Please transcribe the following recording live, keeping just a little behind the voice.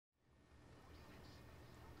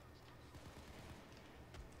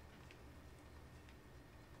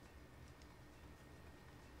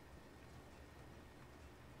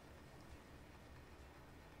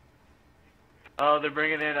Oh, they're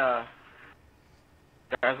bringing in guys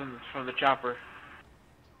from the chopper.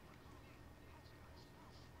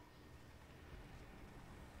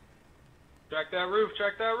 Check that roof,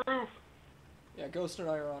 check that roof! Yeah, Ghost and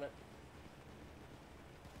I are on it.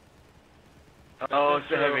 Oh, it's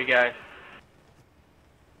the heavy guy.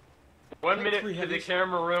 1 minute to the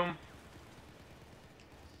camera room.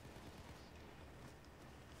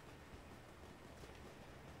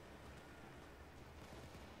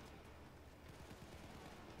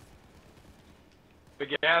 The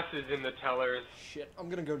gas is in the tellers. Shit, I'm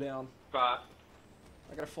gonna go down. Spot.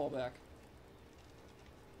 I gotta fall back.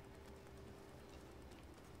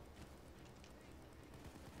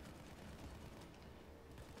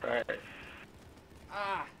 Alright.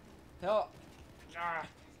 Ah! Help! Ah!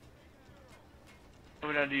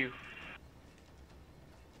 Coming down to you.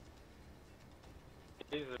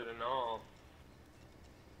 Is it and all?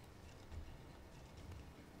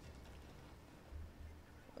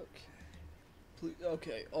 Okay. Please,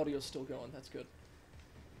 okay, audio's still going, that's good.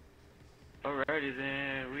 Alrighty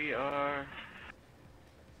then, we are...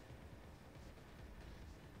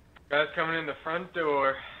 Guys coming in the front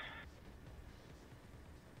door.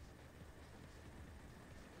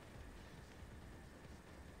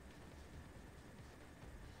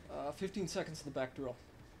 15 seconds to the back drill.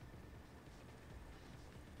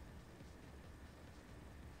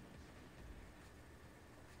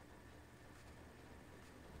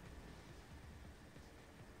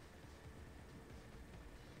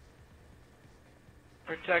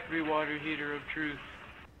 Protect me, water heater of truth.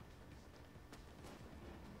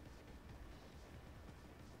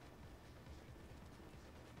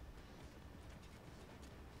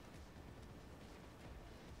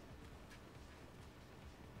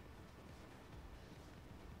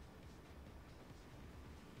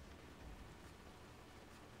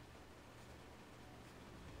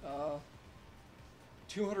 Uh,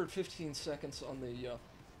 215 seconds on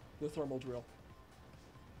the thermal drill.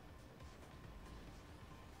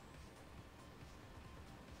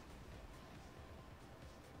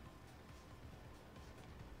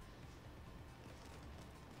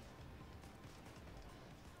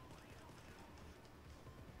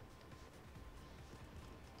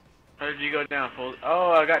 How did you go down, fool?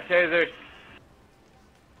 Oh, I got tasered.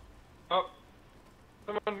 Oh,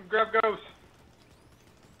 someone grab Ghost.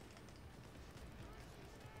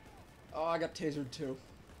 Oh, I got tasered too.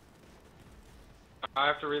 I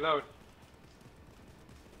have to reload.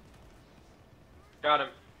 Got him.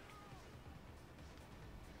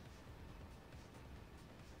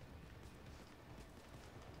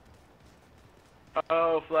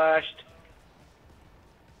 Oh, flashed.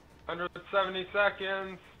 170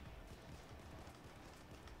 seconds.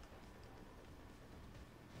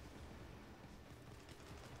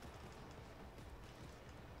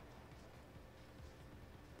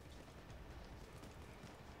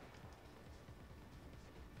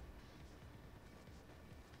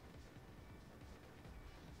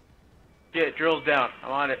 Yeah, it drills down.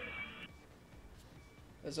 I'm on it.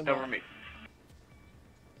 Cover me.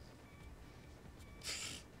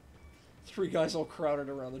 3 guys all crowded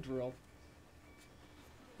around the drill.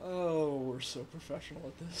 Oh, we're so professional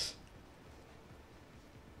at this.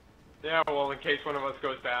 Yeah, well, in case one of us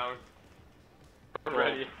goes down. We're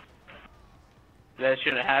ready. That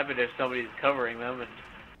shouldn't happen if somebody's covering them. And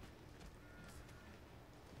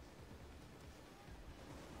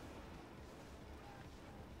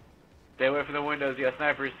stay away from the windows, you got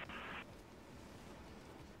snipers.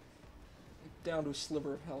 Down to a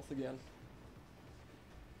sliver of health again.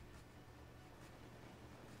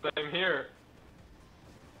 Same here.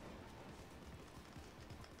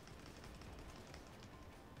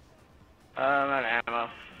 I'm out of ammo.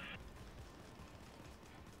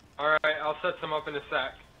 Alright, I'll set some up in a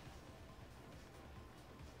sec.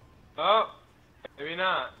 Oh, maybe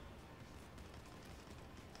not.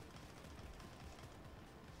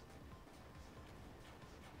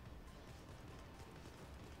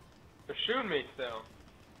 They're shooting me still.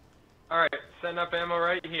 Alright, setting up ammo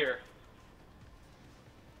right here.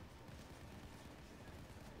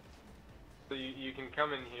 So you can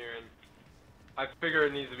come in here, and I figure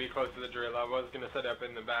it needs to be close to the drill. I was going to set up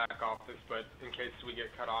in the back office, but in case we get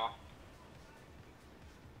cut off.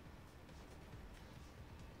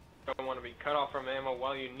 Don't want to be cut off from ammo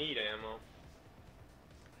while you need ammo.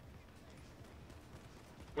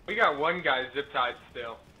 We got one guy zip-tied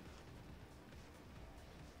still.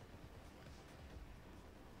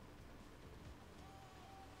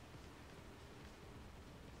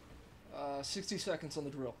 Uh, 60 seconds on the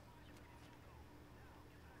drill.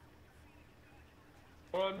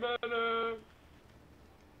 1 minute.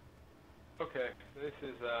 Okay, this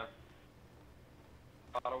is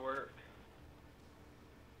lot of work.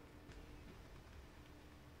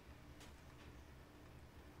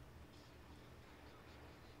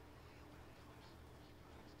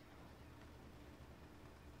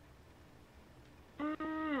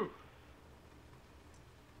 Woo!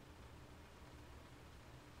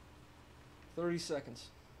 30 seconds.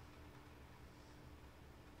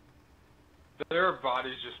 There are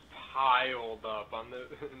bodies just piled up on the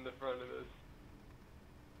in the front of this.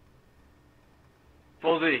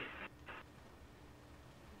 Full Z.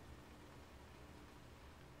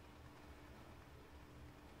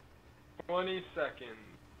 20 seconds.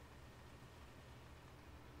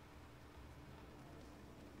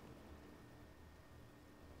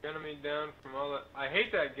 Enemy down from all that. I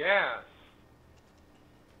hate that gas.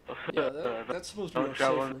 Yeah, that's supposed to be Don't our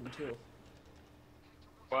travel safe in- room too.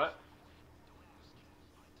 What?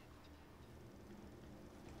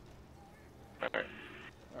 Alright.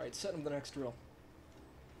 Alright, set him the next drill.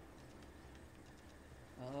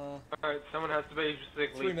 Alright, someone has to 3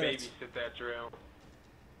 basically minutes. babysit that drill.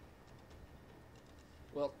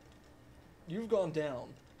 Well, you've gone down.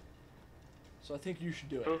 So I think you should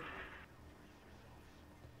do it. Oof.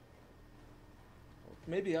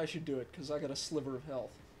 Maybe I should do it, because I got a sliver of health.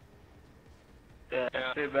 Yeah,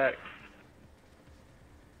 Yeah. stay back.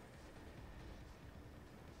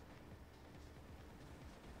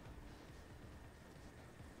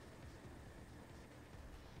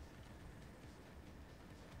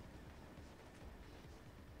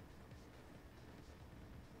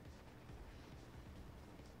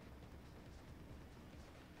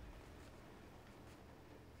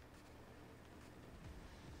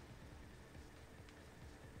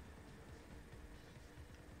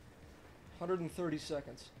 $130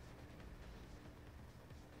 seconds.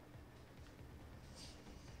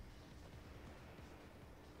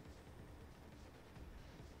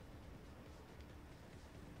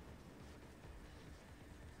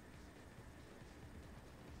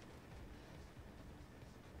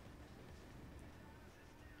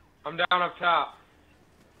 I'm down up top.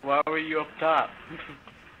 Why were you up top?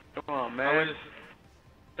 Come on, I man. was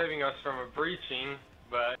saving us from a breaching,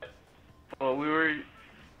 but Well, we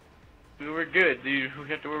were good, dude. We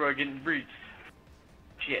have to worry about getting breached.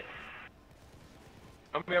 Shit.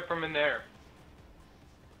 I'm up from in there.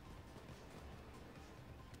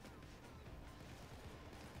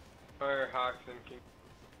 Fire Hawks and King.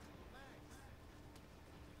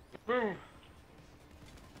 Boom!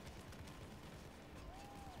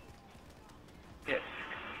 Yes.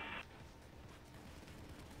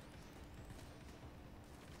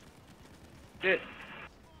 Shit.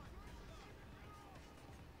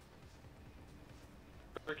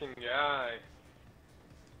 Freaking guy.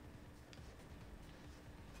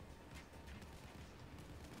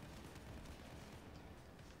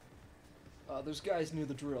 There's guys near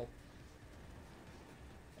the drill.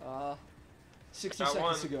 60 Got seconds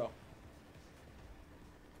one. to go.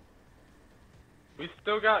 We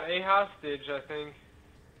still got a hostage, I think.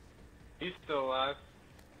 He's still alive.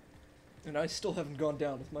 And I still haven't gone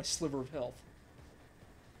down with my sliver of health.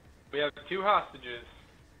 We have 2 hostages.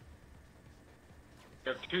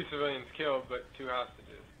 We have 2 civilians killed, but 2 hostages.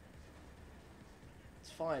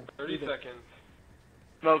 It's fine. 30 Leave it. seconds.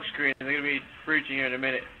 Smoke screen. They're gonna be breaching here in a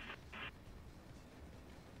minute.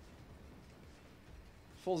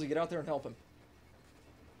 Folsey, get out there and help him.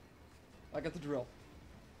 I got the drill.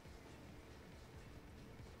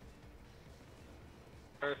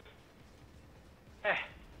 First.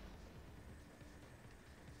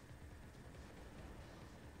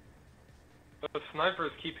 Those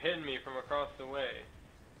snipers keep hitting me from across the way.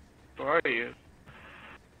 Where are you?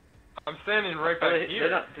 I'm standing right They're back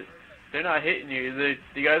here. They're not hitting you.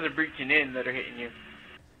 The guys are breaching in that are hitting you.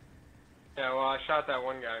 Yeah, well, I shot that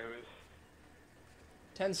one guy who was...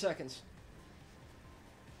 10 seconds.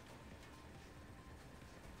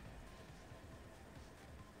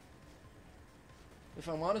 If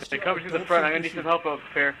I'm honest, They're I coming to the don't front. think I'm gonna we need some should- help up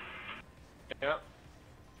there. Yep,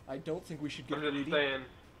 I don't think we should get I'm just greedy. saying.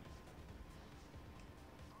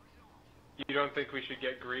 You don't think we should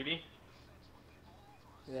get greedy?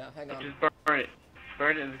 Yeah, hang on. Just burn it.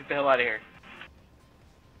 Burn it and get the hell out of here.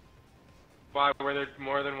 Why, were there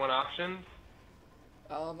more than one option?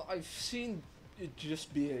 I've seen it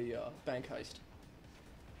just be a bank heist.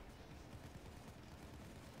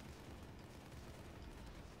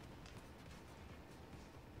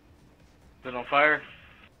 Is it on fire?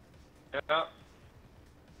 Yep.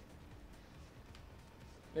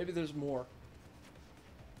 Maybe there's more.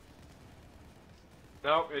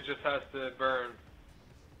 Nope, it just has to burn.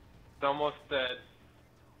 It's almost dead.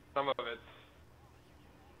 Some of it's...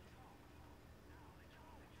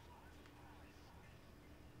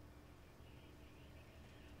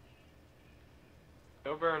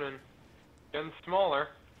 Still burning. Getting smaller.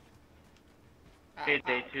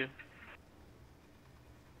 Payday 2.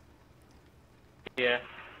 Yeah.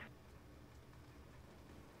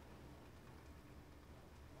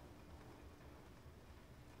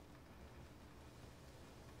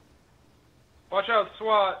 Watch out,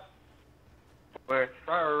 SWAT. Where?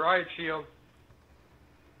 Riot shield.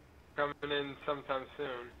 Coming in sometime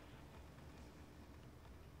soon.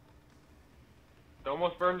 It's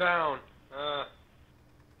almost burned down.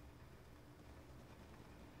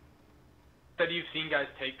 Said you've seen guys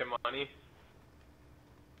take the money.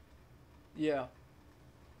 Yeah.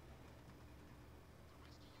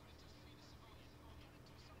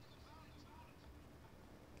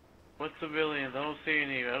 What civilians? I don't see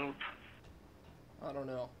any. I don't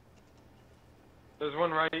know. There's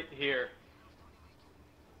one right here.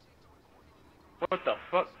 What the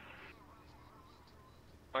fuck?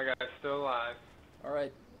 My guy's still alive.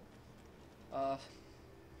 Alright.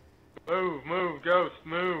 Move, Ghost,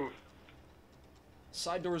 move.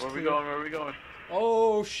 Side door's Where clear. we going? Where we going?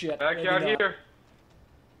 Oh shit. Back maybe out not. here.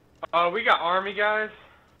 We got army guys.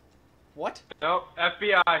 What? Nope,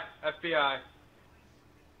 FBI.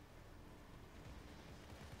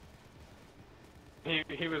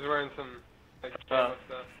 He was wearing some like camo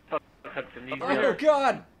stuff. Cut the knee Oh there.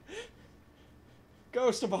 god!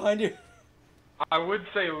 Ghost, I'm behind you. I would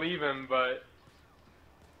say leave him, but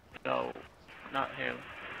No, not him.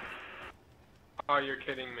 oh, you're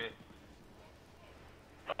kidding me.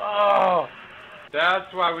 Oh!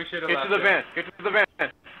 That's why we should have Get left to the him. van. Get to the van.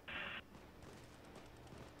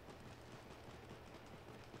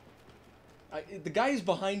 The guy is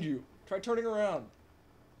behind you. Try turning around.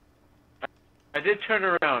 I did turn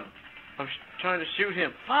around. I'm trying to shoot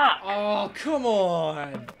him. Fuck! Oh, come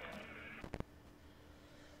on!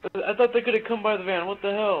 I thought they could have come by the van. What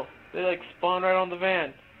the hell? They like spawned right on the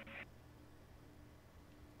van.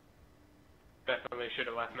 Definitely should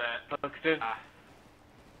have left Matt. Buxton.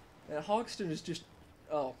 And Hoxton is just...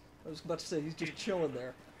 Oh, I was about to say, he's just chilling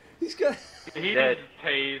there. He's got... He's dead.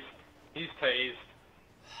 tased. He's tased.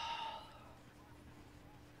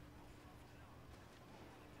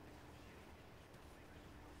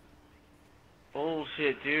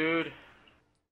 Bullshit, dude.